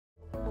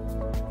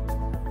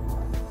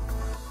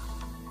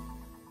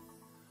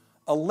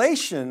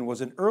Alation was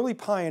an early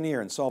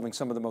pioneer in solving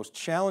some of the most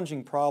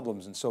challenging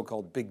problems in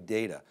so-called big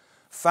data.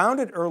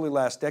 Founded early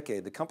last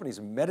decade, the company's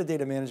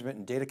metadata management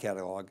and data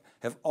catalog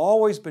have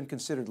always been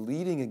considered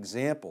leading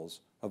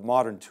examples of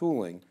modern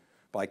tooling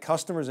by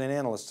customers and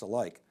analysts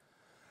alike.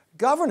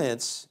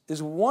 Governance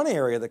is one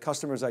area that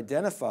customers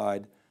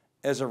identified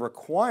as a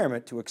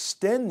requirement to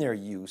extend their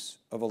use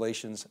of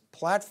Alation's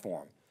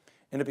platform,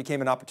 and it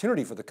became an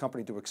opportunity for the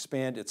company to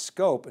expand its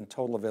scope and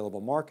total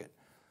available market.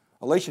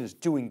 Alation is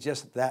doing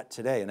just that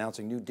today,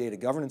 announcing new data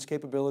governance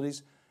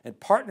capabilities and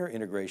partner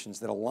integrations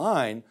that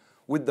align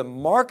with the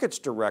market's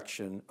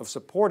direction of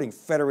supporting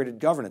federated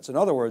governance. In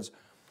other words,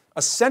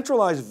 a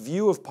centralized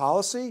view of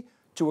policy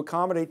to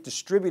accommodate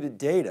distributed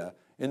data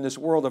in this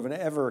world of an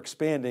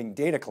ever-expanding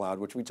data cloud,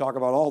 which we talk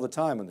about all the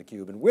time on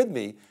theCUBE. And with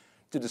me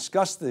to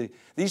discuss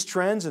these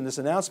trends and this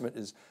announcement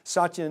is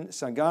Satyen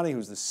Sangani,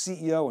 who's the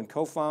CEO and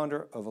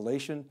co-founder of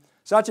Alation.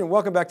 Satyen,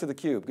 welcome back to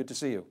theCUBE. Good to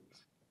see you.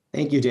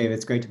 Thank you, Dave.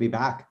 It's great to be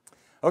back.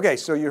 Okay,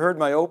 so you heard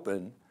my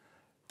open.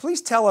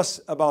 Please tell us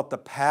about the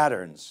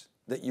patterns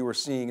that you were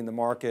seeing in the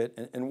market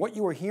and what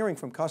you were hearing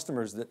from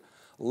customers that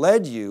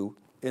led you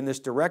in this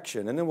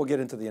direction, and then we'll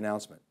get into the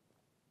announcement.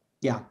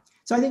 Yeah,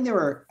 so I think there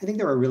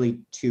were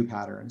really two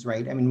patterns,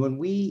 right? I mean, when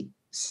we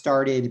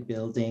started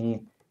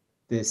building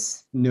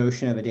this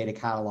notion of a data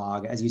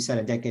catalog, as you said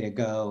a decade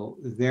ago,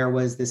 there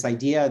was this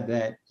idea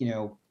that,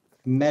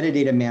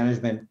 metadata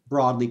management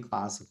broadly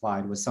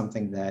classified was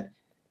something that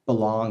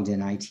belonged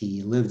in IT,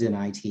 lived in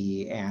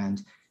IT,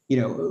 and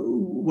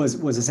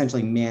was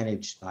essentially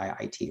managed by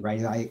IT,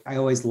 right? I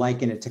always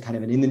liken it to kind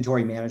of an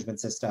inventory management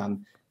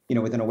system,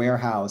 within a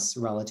warehouse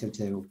relative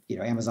to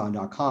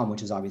Amazon.com,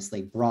 which is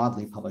obviously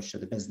broadly published to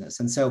the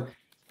business. And so,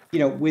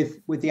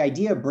 with the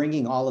idea of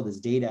bringing all of this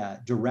data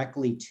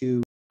directly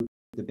to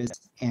the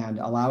business and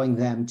allowing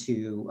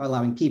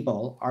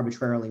people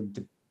arbitrarily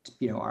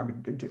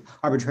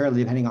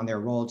depending on their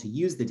role to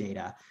use the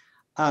data,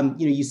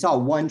 you saw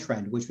one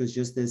trend, which was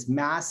just this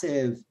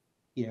massive,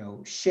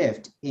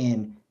 shift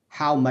in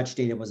how much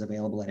data was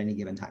available at any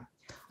given time.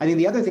 I think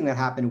the other thing that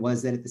happened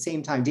was that at the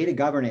same time, data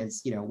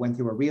governance, went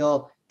through a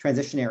real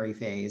transitionary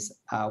phase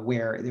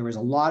where there was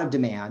a lot of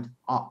demand,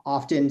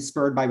 often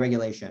spurred by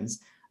regulations,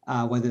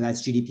 whether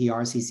that's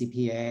GDPR,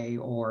 CCPA,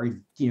 or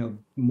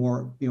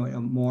more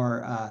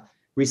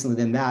recently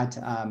than that,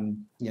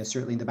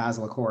 certainly the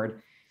Basel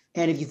Accord.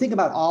 And if you think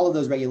about all of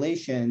those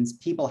regulations,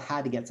 people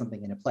had to get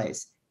something into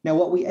place. Now,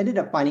 what we ended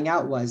up finding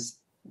out was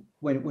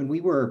when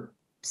we were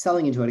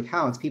selling into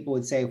accounts, people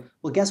would say,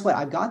 well, guess what?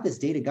 I've got this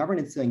data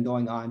governance thing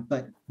going on,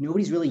 but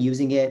nobody's really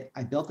using it.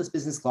 I built this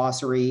business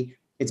glossary.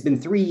 It's been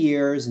 3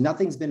 years.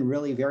 Nothing's been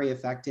really very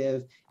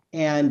effective.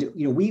 And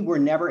we were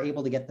never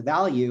able to get the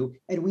value,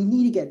 and we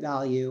need to get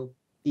value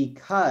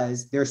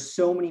because there's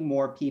so many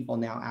more people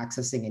now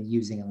accessing and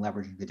using and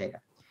leveraging the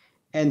data.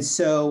 And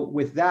so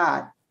with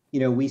that,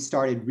 we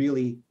started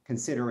really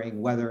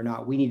considering whether or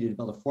not we needed to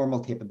build a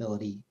formal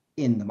capability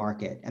in the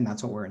market. And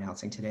that's what we're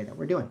announcing today that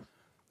we're doing.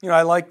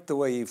 I like the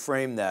way you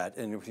frame that.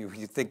 And if you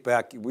think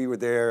back, we were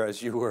there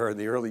as you were in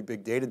the early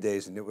big data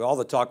days, and all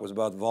the talk was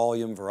about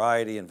volume,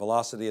 variety, and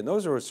velocity. And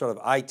those are sort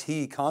of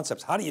IT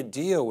concepts. How do you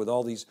deal with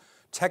all these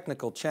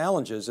technical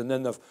challenges? And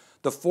then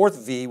the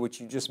fourth V, which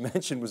you just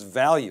mentioned, was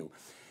value.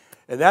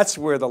 And that's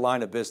where the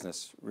line of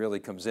business really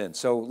comes in.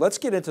 So let's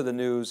get into the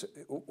news.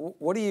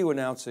 What are you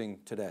announcing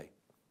today?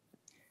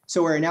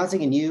 So we're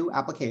announcing a new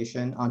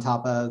application on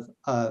top of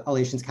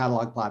Alation's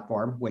catalog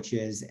platform, which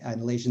is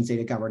an Alation's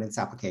data governance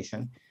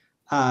application.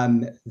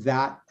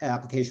 That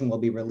application will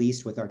be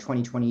released with our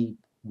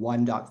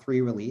 2021.3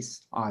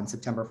 release on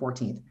September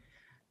 14th.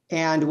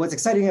 And what's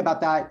exciting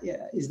about that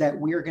is that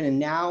we are going to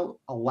now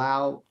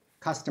allow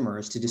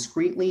customers to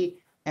discreetly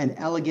and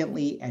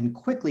elegantly and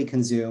quickly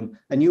consume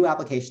a new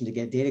application to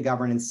get data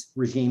governance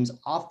regimes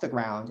off the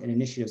ground and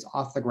initiatives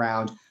off the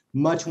ground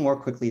much more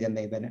quickly than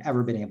they've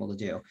ever been able to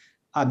do.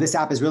 This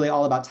app is really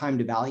all about time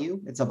to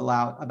value. It's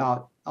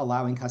about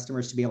allowing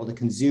customers to be able to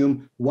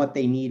consume what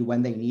they need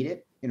when they need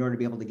it in order to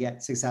be able to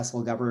get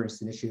successful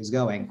governance initiatives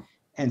going.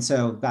 And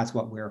so that's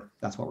what we're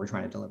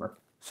trying to deliver.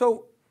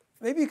 So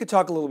maybe you could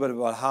talk a little bit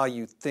about how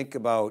you think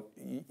about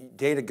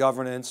data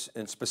governance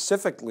and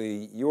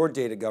specifically your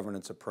data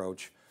governance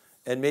approach,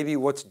 and maybe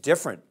what's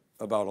different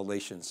about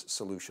Alation's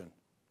solution.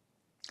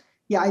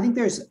 Yeah, I think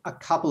there's a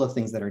couple of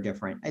things that are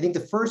different. I think the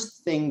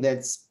first thing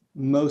that's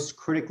most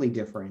critically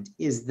different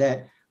is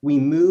that we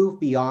move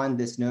beyond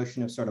this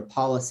notion of sort of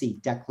policy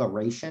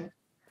declaration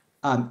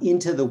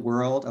into the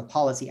world of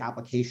policy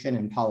application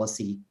and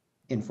policy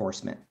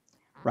enforcement,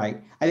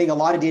 right? I think a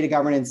lot of data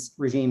governance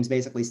regimes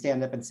basically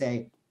stand up and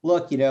say,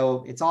 look,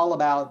 it's all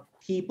about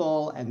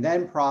people and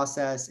then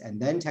process and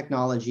then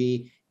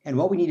technology. And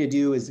what we need to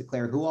do is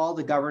declare who all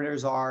the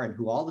governors are and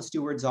who all the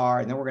stewards are.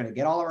 And then we're going to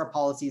get all of our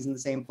policies in the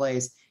same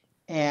place.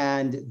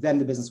 And then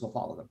the business will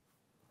follow them.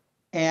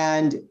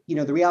 And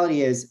the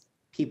reality is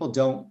people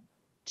don't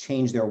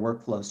change their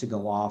workflows to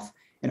go off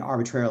and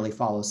arbitrarily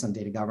follow some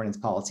data governance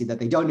policy that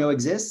they don't know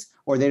exists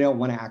or they don't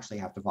want to actually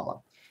have to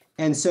follow.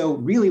 And so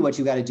really what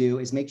you got to do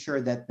is make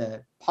sure that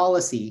the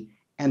policy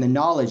and the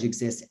knowledge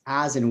exists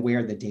as and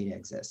where the data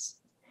exists.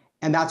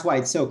 And that's why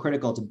it's so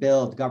critical to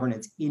build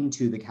governance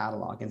into the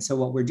catalog. And so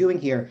what we're doing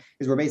here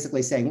is we're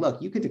basically saying,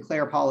 look, you could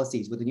declare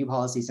policies with a new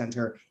policy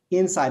center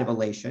inside of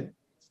Alation.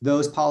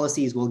 Those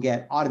policies will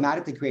get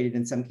automatically created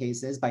in some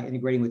cases by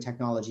integrating with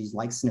technologies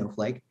like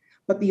Snowflake.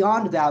 But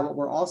beyond that, what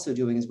we're also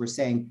doing is we're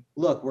saying,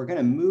 look, we're going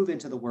to move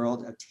into the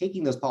world of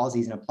taking those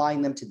policies and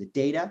applying them to the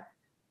data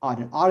on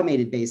an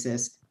automated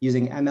basis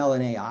using ML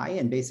and AI,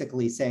 and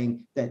basically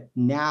saying that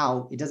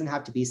now it doesn't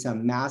have to be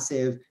some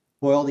massive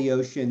boil the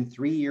ocean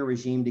 3-year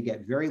regime to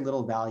get very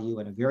little value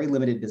and a very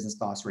limited business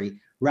glossary.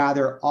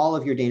 Rather, all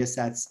of your data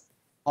sets,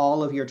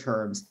 all of your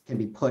terms can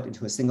be put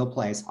into a single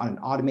place on an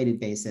automated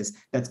basis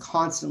that's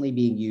constantly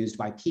being used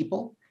by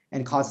people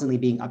and constantly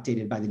being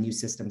updated by the new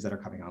systems that are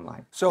coming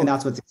online. And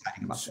that's what's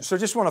exciting about this. So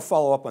just want to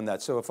follow up on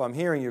that. So if I'm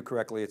hearing you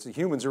correctly, it's the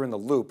humans are in the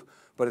loop,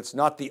 but it's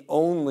not the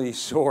only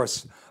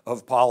source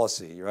of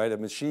policy, right? The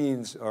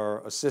machines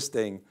are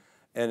assisting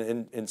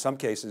and in some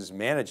cases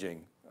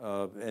managing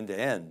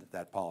end-to-end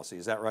that policy.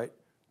 Is that right?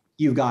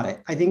 You've got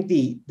it. I think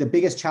the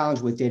biggest challenge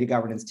with data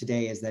governance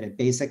today is that it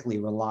basically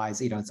relies,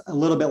 it's a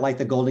little bit like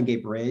the Golden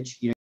Gate Bridge.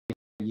 You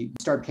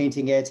start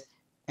painting it,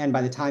 and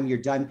by the time you're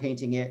done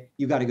painting it,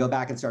 you've got to go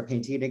back and start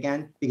painting it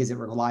again because it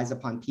relies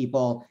upon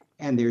people,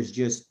 and there's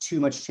just too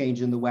much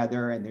change in the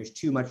weather, and there's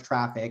too much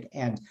traffic,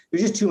 and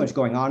there's just too much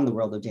going on in the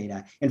world of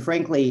data. And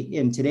frankly,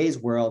 in today's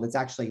world,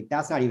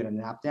 that's not even an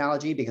apt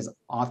analogy, because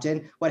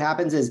often what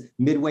happens is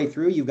midway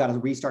through, you've got to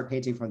restart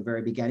painting from the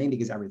very beginning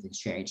because everything's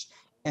changed.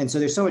 And so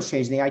there's so much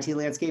change in the IT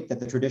landscape that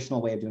the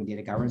traditional way of doing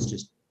data governance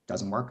just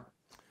doesn't work.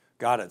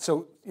 Got it.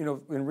 So,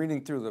 in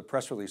reading through the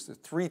press release, the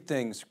 3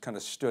 things kind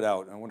of stood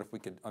out. I wonder if we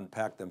could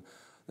unpack them.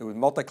 There was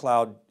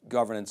multi-cloud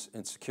governance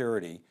and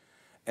security.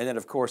 And then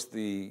of course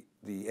the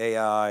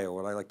AI, or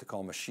what I like to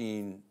call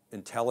machine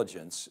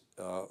intelligence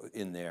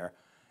in there.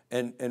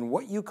 And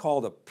what you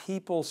call the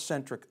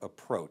people-centric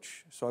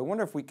approach. So I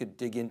wonder if we could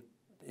dig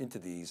into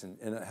these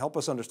and help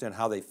us understand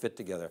how they fit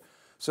together.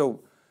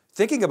 So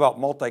thinking about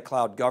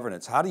multi-cloud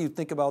governance, how do you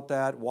think about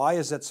that? Why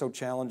is that so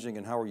challenging,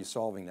 and how are you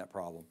solving that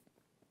problem?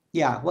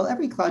 Yeah, well,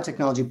 every cloud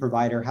technology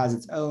provider has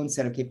its own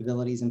set of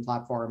capabilities and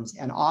platforms,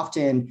 and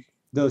often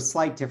those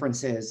slight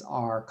differences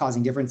are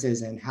causing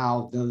differences in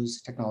how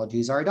those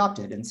technologies are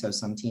adopted. And so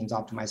some teams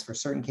optimize for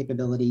certain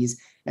capabilities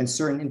and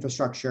certain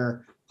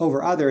infrastructure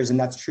over others, and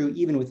that's true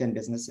even within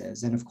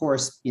businesses. And of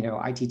course,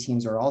 IT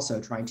teams are also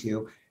trying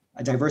to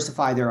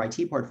diversify their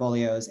IT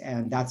portfolios,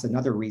 and that's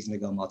another reason to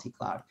go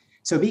multi-cloud.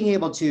 So being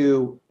able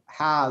to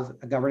have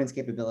a governance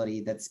capability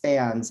that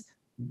spans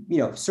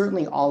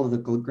certainly all of the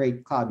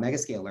great cloud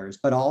megascalers,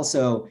 but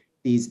also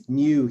these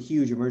new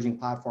huge emerging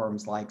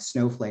platforms like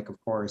Snowflake, of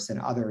course,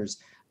 and others,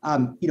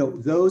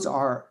 those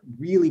are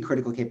really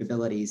critical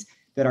capabilities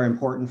that are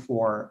important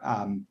for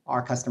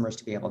our customers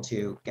to be able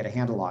to get a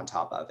handle on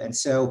top of. And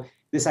so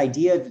this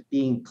idea of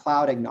being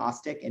cloud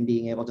agnostic and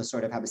being able to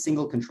sort of have a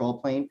single control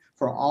plane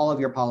for all of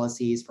your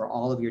policies, for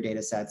all of your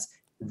data sets,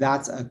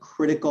 that's a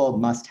critical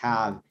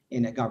must-have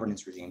in a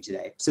governance regime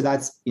today. So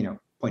that's,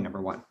 point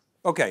number 1.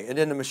 Okay, and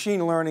then the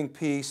machine learning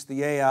piece,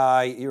 the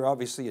AI, you're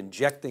obviously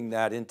injecting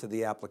that into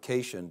the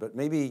application, but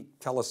maybe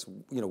tell us,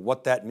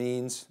 what that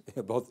means,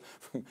 both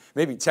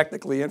maybe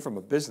technically and from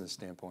a business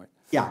standpoint.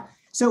 Yeah,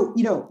 so,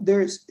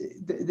 there's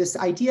this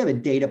idea of a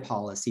data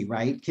policy,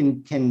 right?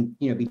 Can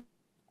be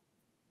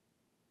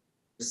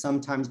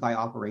sometimes by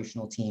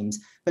operational teams,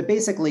 but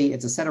basically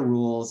it's a set of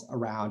rules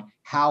around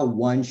how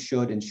one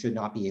should and should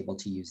not be able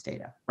to use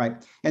data,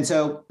 right? And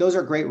so those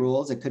are great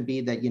rules. It could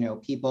be that,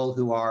 people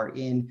who are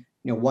in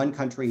one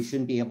country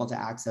shouldn't be able to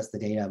access the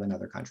data of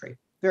another country.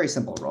 Very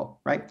simple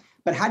rule, right?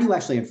 But how do you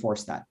actually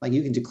enforce that? Like,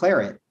 you can declare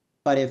it,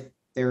 but if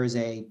there is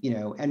a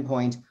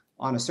endpoint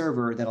on a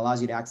server that allows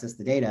you to access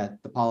the data,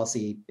 the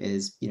policy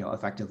is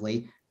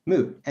effectively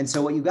moot. And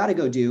so what you got to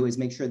go do is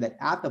make sure that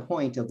at the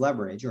point of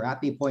leverage or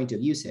at the point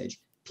of usage,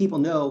 people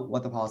know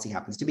what the policy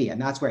happens to be. And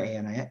that's where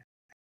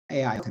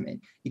AI come in.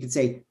 You can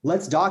say,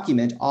 let's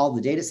document all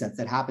the data sets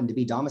that happen to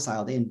be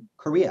domiciled in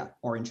Korea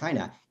or in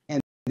China,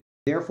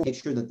 therefore make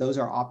sure that those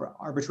are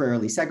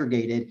arbitrarily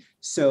segregated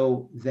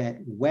so that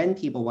when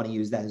people want to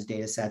use those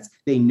data sets,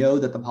 they know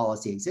that the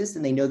policy exists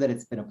and they know that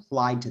it's been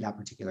applied to that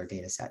particular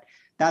data set.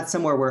 That's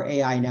somewhere where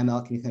AI and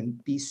ML can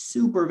be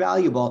super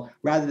valuable,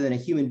 rather than a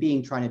human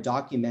being trying to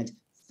document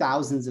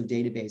thousands of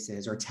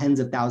databases or tens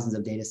of thousands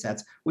of data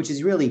sets, which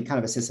is really kind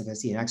of a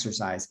Sisyphusian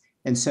exercise.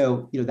 And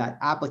so, that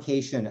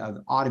application of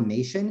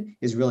automation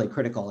is really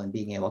critical in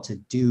being able to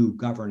do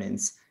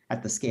governance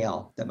at the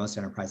scale that most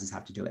enterprises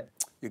have to do it.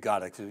 You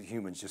got it, because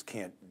humans just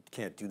can't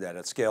do that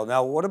at scale.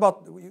 Now,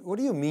 what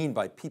do you mean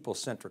by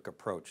people-centric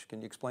approach? Can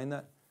you explain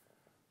that?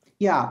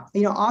 Yeah,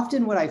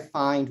 often what I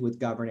find with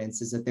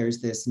governance is that there's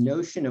this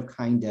notion of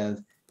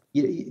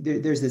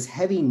there's this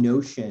heavy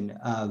notion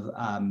of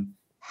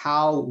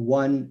how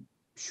one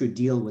should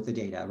deal with the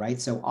data, right?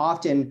 So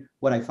often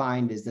what I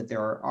find is that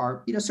there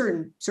are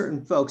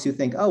certain folks who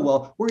think, oh,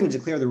 well, we're going to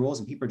declare the rules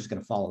and people are just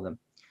going to follow them.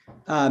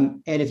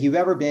 And if you've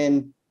ever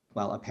been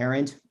well, a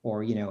parent,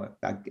 or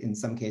in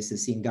some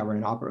cases seeing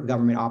government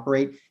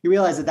operate, you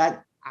realize that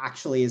that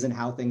actually isn't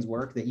how things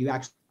work, that you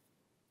actually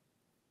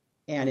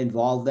and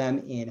involve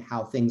them in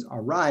how things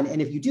are run.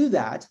 And if you do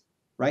that,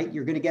 right,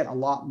 you're going to get a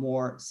lot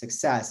more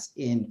success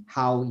in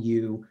how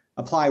you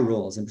apply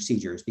rules and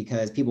procedures,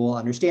 because people will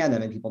understand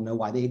them and people know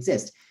why they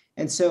exist.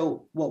 And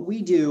so what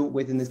we do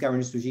within this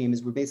governance regime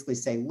is we basically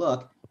say,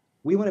 look,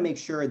 we want to make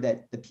sure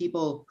that the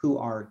people who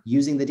are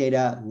using the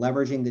data,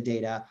 leveraging the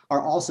data,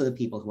 are also the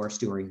people who are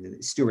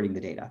stewarding the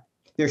data.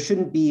 There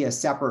shouldn't be a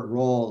separate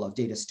role of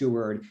data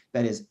steward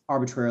that is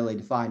arbitrarily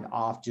defined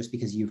off just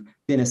because you've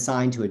been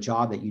assigned to a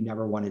job that you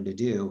never wanted to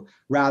do.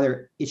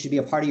 Rather, it should be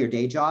a part of your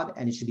day job,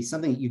 and it should be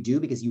something that you do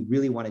because you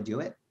really want to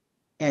do it,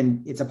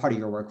 and it's a part of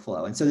your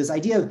workflow. And so this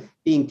idea of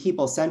being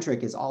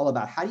people-centric is all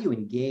about how do you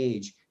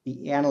engage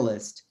the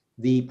analyst,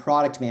 the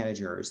product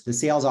managers, the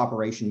sales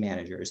operation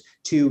managers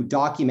to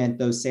document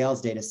those sales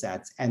data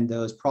sets and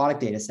those product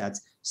data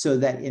sets, so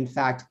that in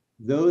fact,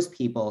 those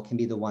people can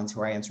be the ones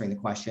who are answering the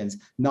questions,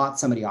 not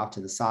somebody off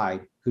to the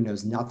side who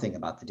knows nothing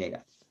about the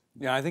data.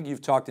 Yeah, I think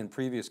you've talked in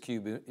previous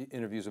CUBE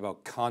interviews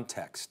about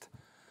context,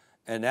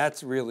 and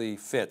that really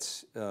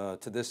fits to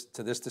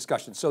this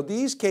discussion. So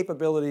these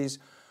capabilities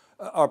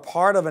are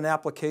part of an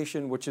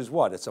application, which is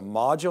what? It's a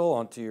module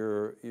onto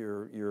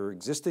your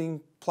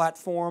existing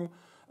platform,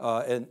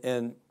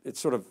 and it's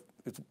sort of,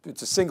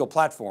 it's a single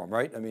platform,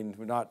 right? I mean,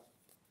 we're not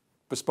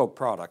bespoke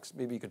products.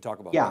 Maybe you could talk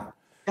about that.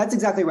 That's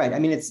exactly right. I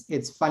mean,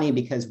 it's funny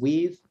because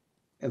we've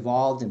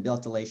evolved and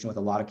built Alation with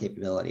a lot of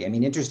capability. I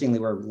mean, interestingly,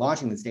 we're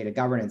launching this data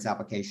governance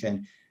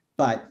application,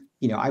 but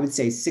I would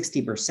say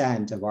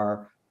 60% of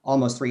our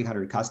almost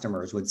 300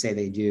 customers would say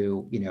they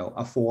do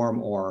a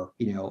form or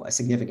a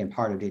significant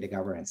part of data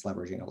governance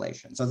leveraging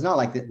Alation. So it's not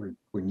like that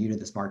we're new to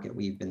this market.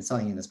 We've been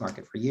selling in this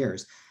market for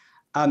years.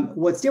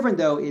 What's different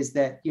though is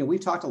that we've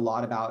talked a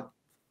lot about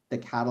the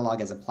catalog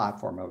as a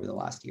platform over the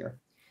last year.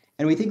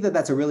 And we think that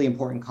that's a really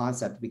important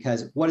concept,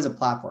 because what is a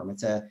platform?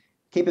 It's a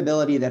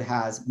capability that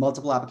has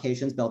multiple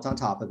applications built on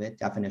top of it,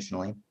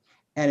 definitionally.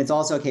 And it's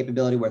also a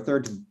capability where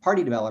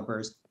third-party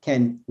developers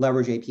can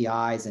leverage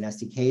APIs and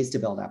SDKs to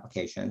build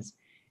applications.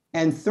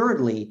 And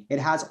thirdly, it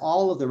has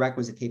all of the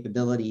requisite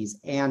capabilities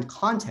and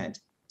content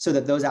so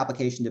that those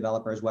application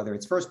developers, whether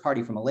it's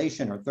first-party from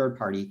Alation or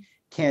third-party,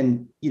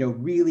 can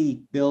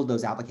really build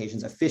those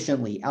applications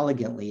efficiently,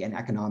 elegantly, and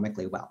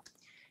economically well.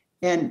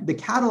 And the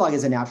catalog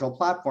is a natural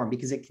platform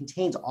because it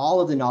contains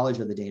all of the knowledge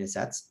of the data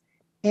sets,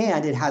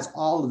 and it has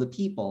all of the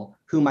people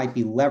who might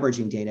be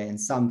leveraging data in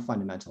some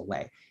fundamental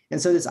way.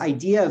 And so this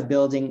idea of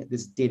building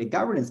this data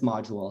governance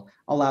module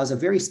allows a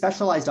very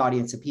specialized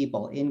audience of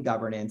people in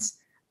governance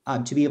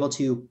to be able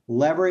to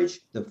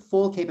leverage the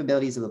full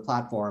capabilities of the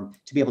platform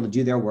to be able to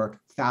do their work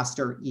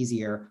faster,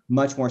 easier,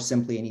 much more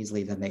simply and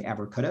easily than they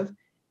ever could have.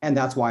 And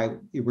that's why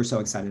we're so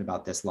excited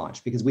about this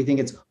launch, because we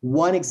think it's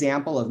one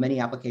example of many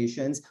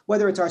applications,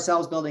 whether it's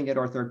ourselves building it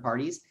or third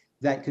parties,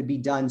 that could be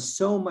done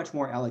so much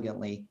more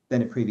elegantly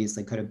than it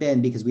previously could have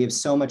been, because we have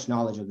so much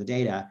knowledge of the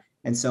data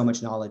and so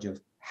much knowledge of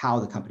how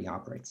the company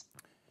operates.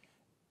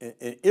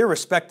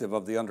 Irrespective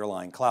of the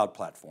underlying cloud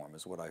platform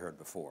is what I heard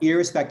before.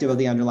 Irrespective of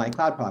the underlying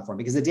cloud platform,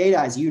 because the data,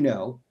 as you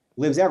know,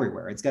 lives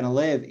everywhere. It's going to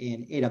live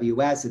in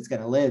AWS, it's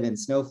going to live in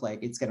Snowflake,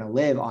 it's going to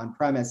live on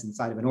premise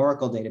inside of an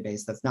Oracle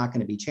database that's not going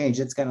to be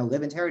changed. It's going to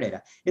live in Teradata.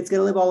 It's going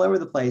to live all over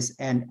the place.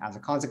 And as a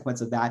consequence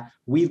of that,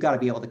 we've got to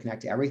be able to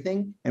connect to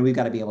everything, and we've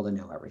got to be able to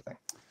know everything.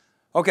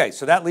 Okay,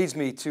 so that leads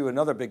me to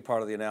another big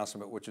part of the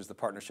announcement, which is the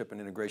partnership and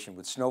integration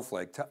with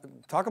Snowflake.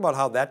 Talk about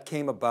how that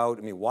came about.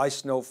 I mean, why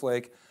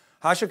Snowflake?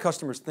 How should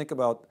customers think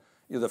about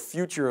the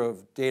future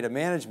of data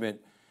management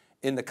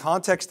in the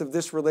context of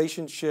this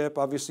relationship?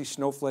 Obviously,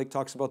 Snowflake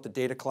talks about the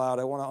data cloud.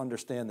 I want to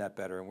understand that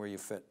better and where you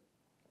fit.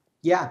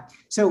 Yeah.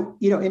 So,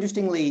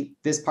 interestingly,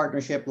 this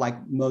partnership, like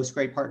most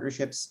great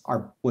partnerships,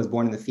 was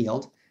born in the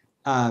field.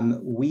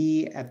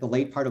 We, at the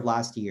late part of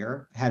last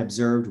year, had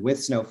observed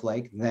with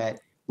Snowflake that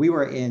we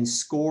were in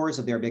scores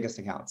of their biggest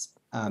accounts.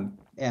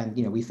 And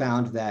we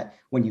found that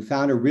when you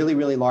found a really,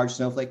 really large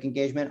Snowflake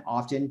engagement,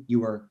 often you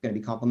were going to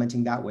be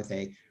complementing that with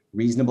a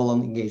reasonable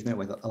engagement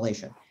with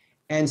Alation.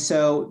 And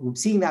so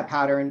seeing that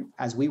pattern,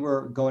 as we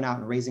were going out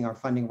and raising our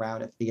funding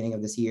round at the beginning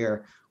of this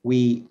year,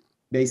 we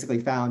basically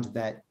found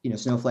that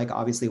Snowflake,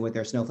 obviously with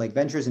their Snowflake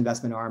Ventures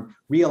investment arm,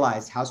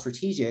 realized how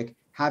strategic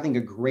having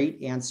a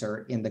great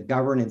answer in the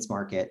governance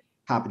market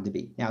happened to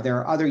be. Now, there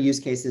are other use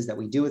cases that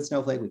we do with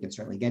Snowflake. We can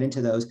certainly get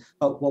into those.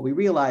 But what we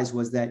realized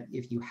was that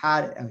if you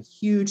had a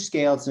huge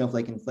scaled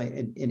Snowflake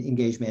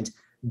engagement,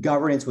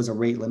 governance was a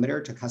rate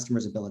limiter to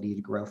customers' ability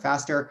to grow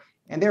faster,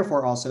 and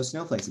therefore also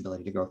Snowflake's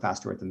ability to grow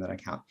faster within that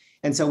account.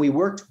 And so we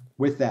worked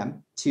with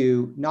them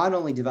to not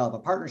only develop a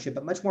partnership,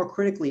 but much more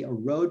critically, a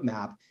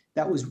roadmap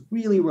that was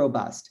really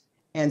robust.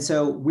 And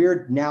so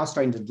we're now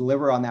starting to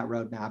deliver on that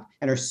roadmap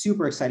and are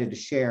super excited to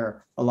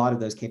share a lot of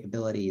those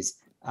capabilities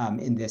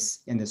in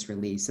this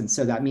release. And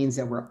so that means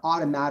that we're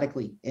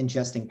automatically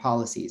ingesting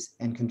policies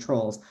and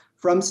controls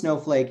from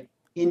Snowflake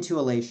into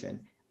Alation.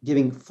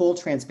 giving full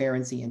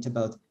transparency into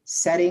both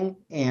setting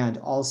and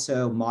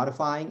also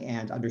modifying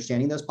and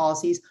understanding those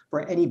policies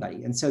for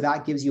anybody. And so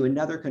that gives you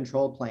another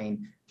control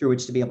plane through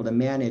which to be able to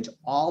manage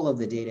all of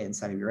the data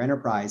inside of your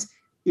enterprise,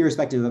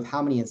 irrespective of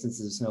how many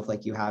instances of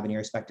Snowflake you have and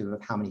irrespective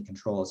of how many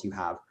controls you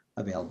have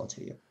available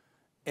to you.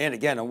 And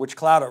again, on which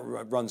cloud it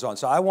runs on.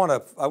 So I want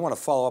to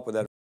follow up with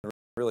that,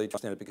 really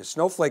understand it, because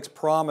Snowflake's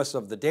promise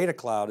of the data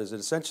cloud is it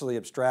essentially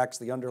abstracts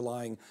the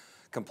underlying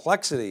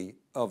complexity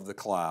of the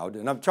cloud.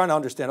 And I'm trying to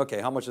understand,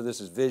 okay, how much of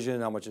this is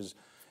vision, how much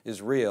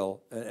is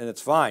real, and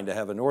it's fine to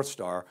have a North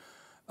Star,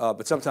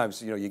 but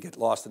sometimes you get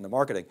lost in the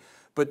marketing.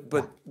 But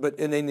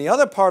and then the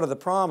other part of the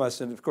promise,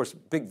 and of course,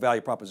 big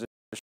value proposition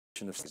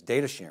is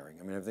data sharing.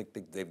 I mean, I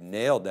think they've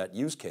nailed that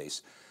use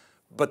case.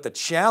 But the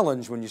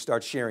challenge when you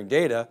start sharing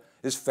data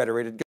is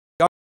federated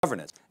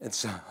governance. And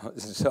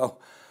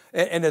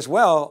and as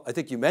well, I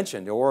think you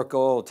mentioned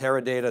Oracle,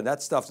 Teradata,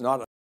 that stuff's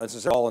not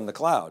necessarily all in the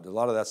cloud. A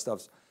lot of that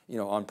stuff's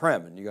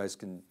on-prem, and you guys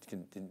can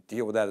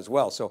deal with that as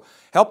well. So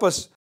help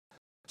us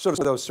sort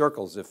of those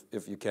circles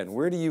if you can.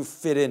 Where do you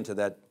fit into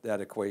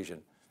that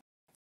equation?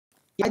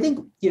 I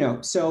think,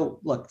 so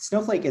look,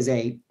 Snowflake is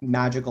a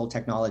magical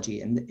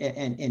technology and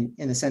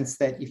in the sense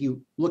that if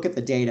you look at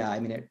the data, I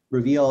mean, it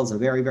reveals a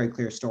very, very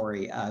clear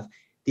story of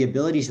the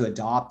ability to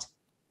adopt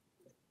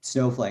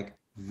Snowflake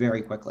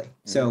very quickly.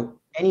 So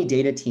any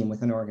data team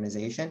within an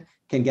organization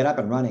can get up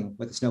and running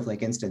with a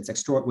Snowflake instance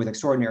with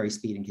extraordinary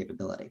speed and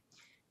capability.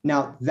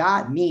 Now,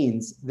 that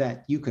means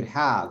that you could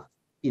have,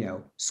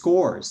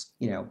 scores,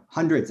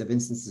 hundreds of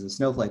instances of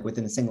Snowflake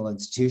within a single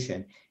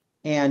institution.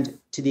 And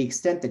to the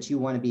extent that you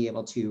want to be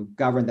able to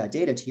govern that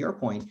data, to your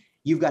point,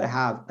 you've got to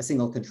have a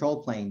single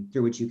control plane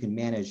through which you can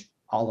manage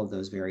all of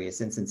those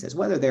various instances,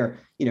 whether they're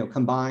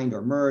combined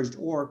or merged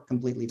or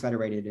completely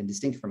federated and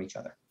distinct from each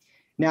other.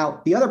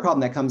 Now, the other problem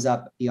that comes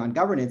up beyond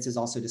governance is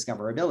also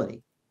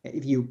discoverability.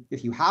 If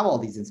you have all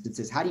these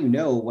instances, how do you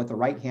know what the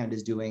right hand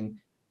is doing?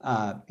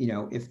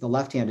 If the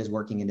left hand is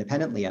working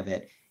independently of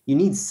it, you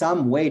need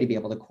some way to be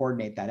able to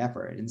coordinate that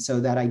effort. And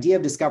so that idea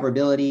of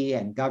discoverability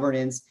and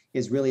governance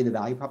is really the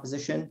value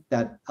proposition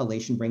that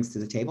Alation brings to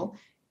the table.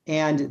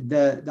 And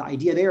the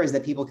idea there is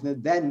that people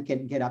can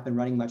get up and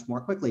running much more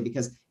quickly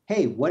because,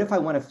 hey, what if I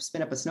want to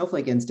spin up a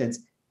Snowflake instance,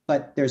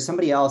 but there's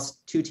somebody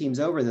else 2 teams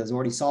over that's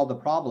already solved the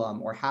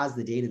problem or has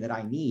the data that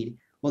I need?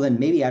 Well, then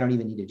maybe I don't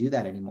even need to do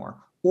that anymore.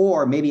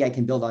 Or maybe I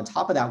can build on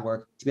top of that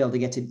work to be able to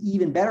get to an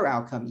even better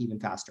outcome even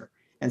faster.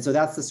 And so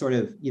that's the sort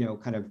of,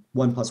 kind of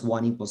 1 +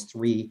 1 =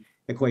 3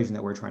 equation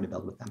that we're trying to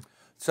build with them.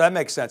 So that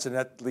makes sense. And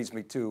that leads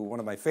me to one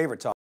of my favorite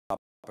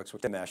topics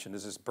with data mesh, and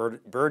this is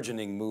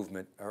burgeoning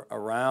movement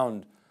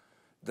around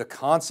the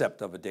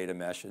concept of a data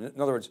mesh. In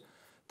other words,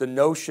 the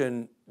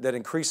notion that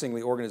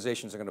increasingly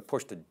organizations are going to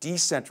push to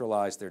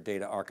decentralize their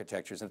data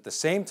architectures and at the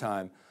same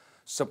time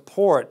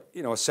support,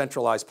 a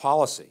centralized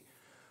policy.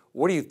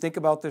 What do you think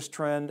about this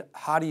trend?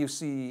 How do you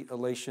see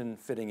Alation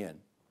fitting in?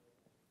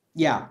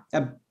 Yeah,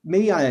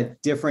 maybe on a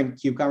different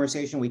CUBE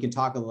conversation, we can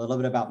talk a little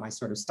bit about my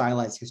sort of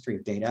stylized history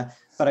of data,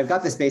 but I've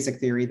got this basic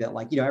theory that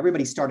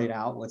everybody started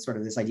out with sort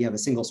of this idea of a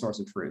single source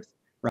of truth,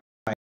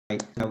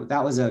 right?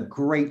 That was a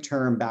great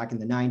term back in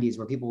the 90s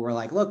where people were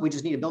like, look, we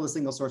just need to build a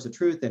single source of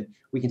truth and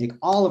we can take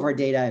all of our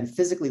data and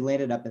physically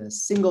land it up in a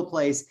single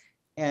place.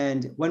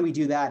 And when we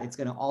do that, it's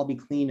going to all be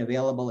clean,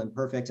 available, and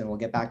perfect, and we'll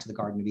get back to the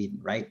Garden of Eden,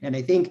 right? And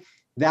I think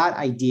that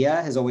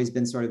idea has always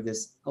been sort of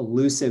this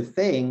elusive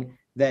thing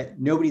that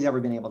nobody's ever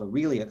been able to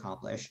really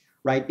accomplish,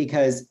 right?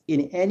 Because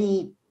in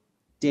any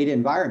data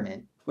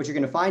environment, what you're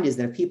going to find is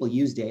that if people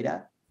use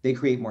data, they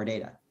create more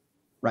data,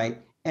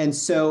 right? And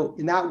so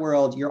in that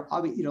world, you're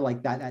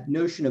like that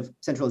notion of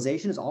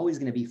centralization is always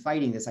going to be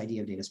fighting this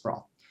idea of data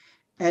sprawl.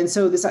 And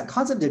so this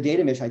concept of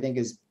data mesh, I think,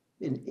 is,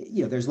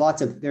 there's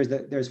lots of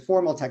there's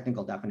formal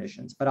technical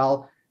definitions, but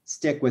I'll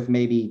stick with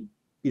maybe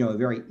a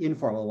very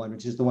informal one,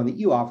 which is the one that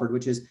you offered,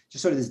 which is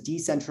just sort of this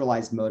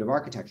decentralized mode of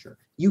architecture.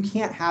 You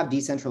can't have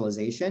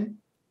decentralization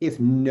if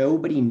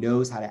nobody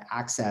knows how to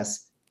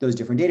access those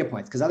different data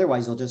points, because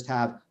otherwise you'll just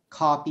have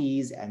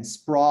copies and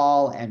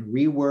sprawl and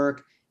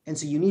rework. And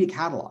so you need a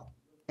catalog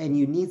and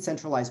you need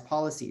centralized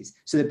policies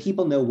so that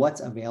people know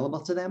what's available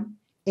to them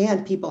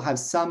and people have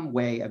some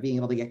way of being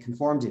able to get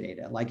conformed to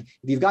data. Like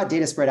if you've got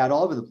data spread out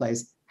all over the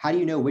place, how do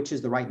you know which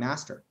is the right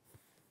master?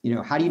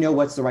 How do you know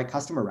what's the right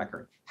customer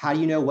record? How do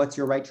you know what's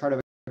your right chart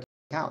of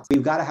accounts?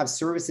 You've got to have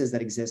services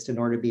that exist in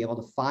order to be able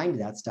to find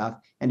that stuff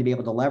and to be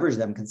able to leverage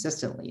them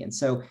consistently. And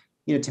so,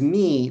 to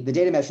me, the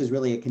data mesh is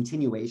really a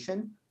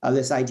continuation of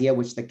this idea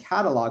which the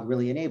catalog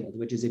really enabled,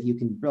 which is if you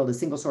can build a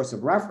single source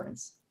of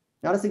reference,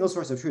 not a single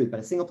source of truth, but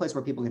a single place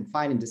where people can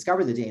find and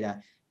discover the data,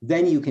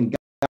 then you can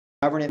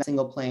govern in a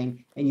single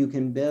plane and you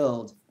can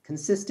build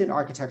consistent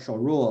architectural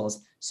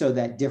rules so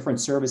that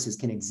different services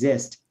can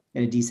exist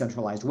in a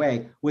decentralized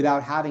way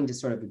without having to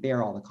sort of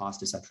bear all the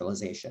cost of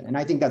centralization. And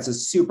I think that's a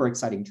super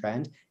exciting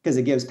trend because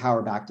it gives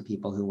power back to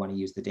people who want to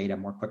use the data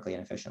more quickly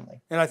and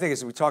efficiently. And I think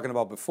as we were talking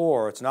about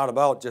before, it's not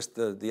about just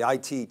the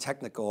IT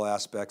technical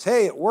aspects.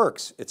 Hey, it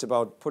works. It's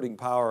about putting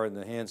power in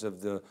the hands of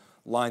the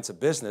lines of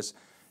business.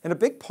 And a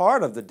big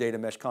part of the data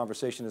mesh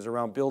conversation is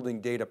around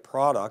building data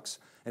products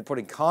and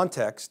putting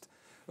context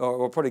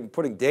or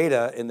putting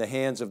data in the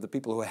hands of the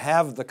people who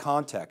have the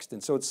context.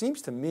 And so it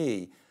seems to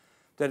me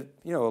that,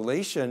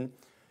 Alation,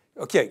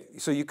 okay,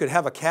 so you could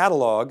have a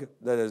catalog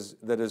that is,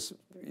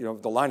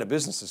 the line of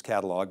business's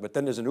catalog, but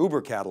then there's an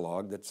Uber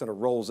catalog that sort of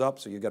rolls up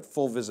so you've got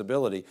full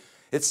visibility.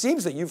 It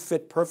seems that you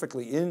fit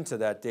perfectly into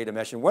that data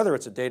mesh, and whether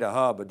it's a data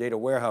hub, a data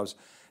warehouse,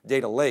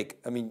 data lake,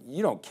 I mean,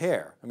 you don't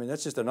care. I mean,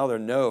 that's just another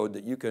node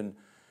that you can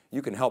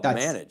help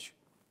manage.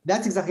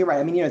 That's exactly right.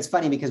 I mean, it's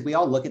funny because we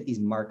all look at these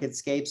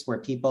marketscapes where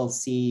people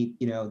see,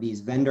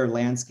 these vendor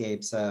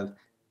landscapes of,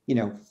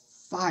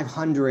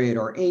 500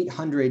 or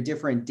 800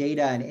 different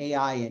data and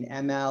AI and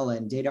ML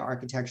and data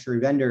architecture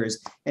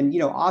vendors. And,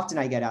 often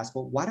I get asked,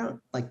 well,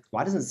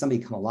 why doesn't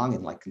somebody come along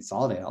and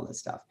consolidate all this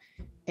stuff?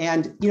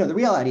 And, the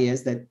reality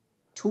is that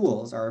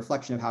tools are a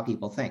reflection of how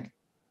people think.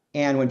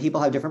 And when people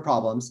have different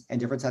problems and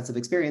different sets of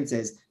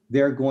experiences,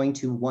 they're going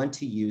to want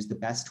to use the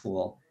best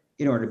tool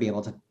in order to be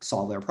able to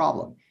solve their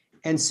problem.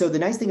 And so the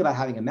nice thing about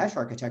having a mesh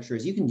architecture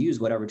is you can use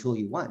whatever tool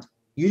you want.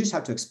 You just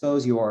have to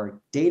expose your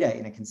data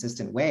in a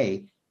consistent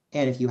way.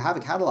 And if you have a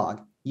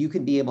catalog, you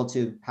can be able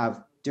to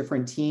have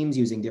different teams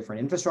using different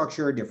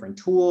infrastructure, different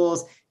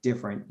tools,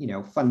 different,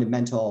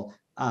 fundamental,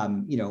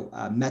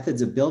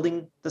 methods of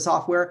building the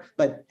software.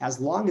 But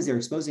as long as they're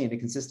exposing it in a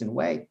consistent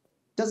way,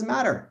 doesn't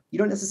matter. You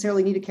don't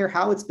necessarily need to care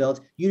how it's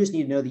built. You just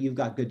need to know that you've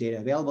got good data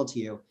available to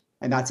you.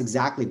 And that's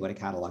exactly what a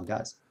catalog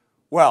does.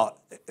 Well,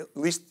 at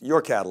least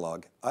your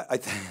catalog. I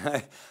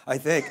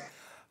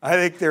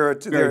think there are,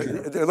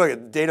 look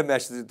at data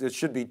mesh, there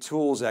should be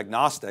tools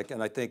agnostic,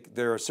 and I think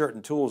there are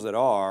certain tools that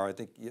are. I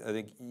think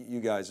you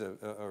guys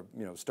are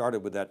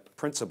started with that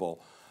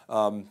principle.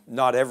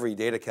 Not every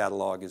data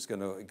catalog is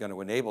going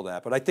to enable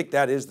that, but I think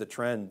that is the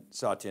trend,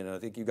 Satyen, and I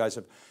think you guys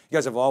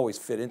have always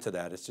fit into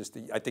that. It's just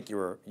I think you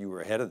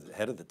were ahead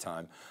of the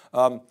time.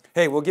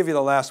 Hey, we'll give you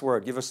the last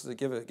word. Give us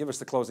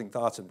the closing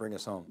thoughts and bring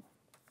us home.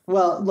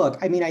 Well, look,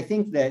 I mean, I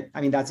think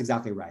that's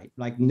exactly right.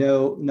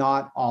 No,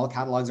 not all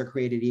catalogs are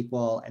created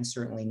equal, and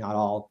certainly not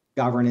all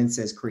governance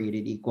is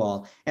created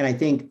equal. And I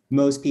think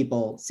most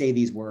people say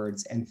these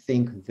words and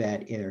think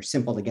that they're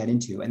simple to get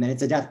into, and then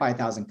it's a death by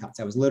 1,000 cuts.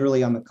 I was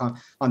literally on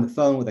the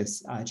phone with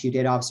a chief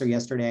data officer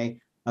yesterday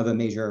of a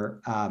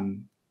major,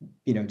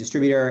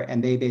 distributor,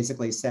 and they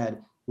basically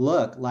said,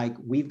 look,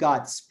 we've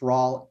got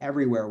sprawl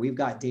everywhere. We've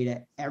got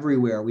data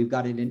everywhere. We've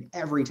got it in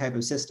every type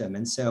of system.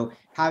 And so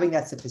having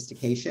that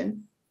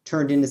sophistication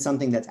turned into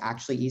something that's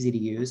actually easy to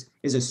use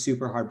is a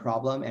super hard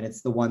problem. And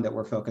it's the one that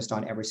we're focused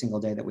on every single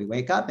day that we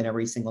wake up and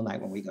every single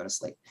night when we go to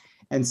sleep.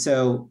 And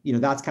so,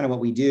 that's kind of what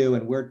we do.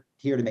 And we're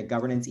here to make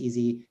governance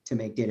easy, to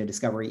make data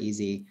discovery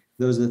easy.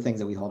 Those are the things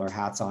that we hold our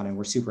hats on. And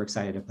we're super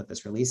excited to put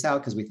this release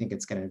out because we think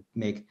it's going to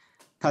make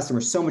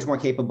customers so much more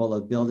capable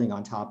of building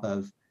on top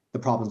of the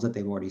problems that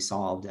they've already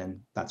solved. And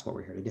that's what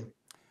we're here to do.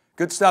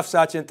 Good stuff,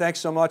 Satyen.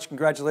 Thanks so much.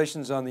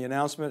 Congratulations on the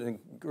announcement and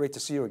great to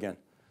see you again.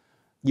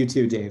 You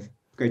too, Dave.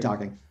 Great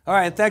talking. All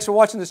right, and thanks for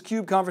watching this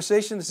CUBE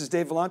conversation. This is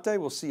Dave Vellante.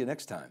 We'll see you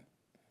next time.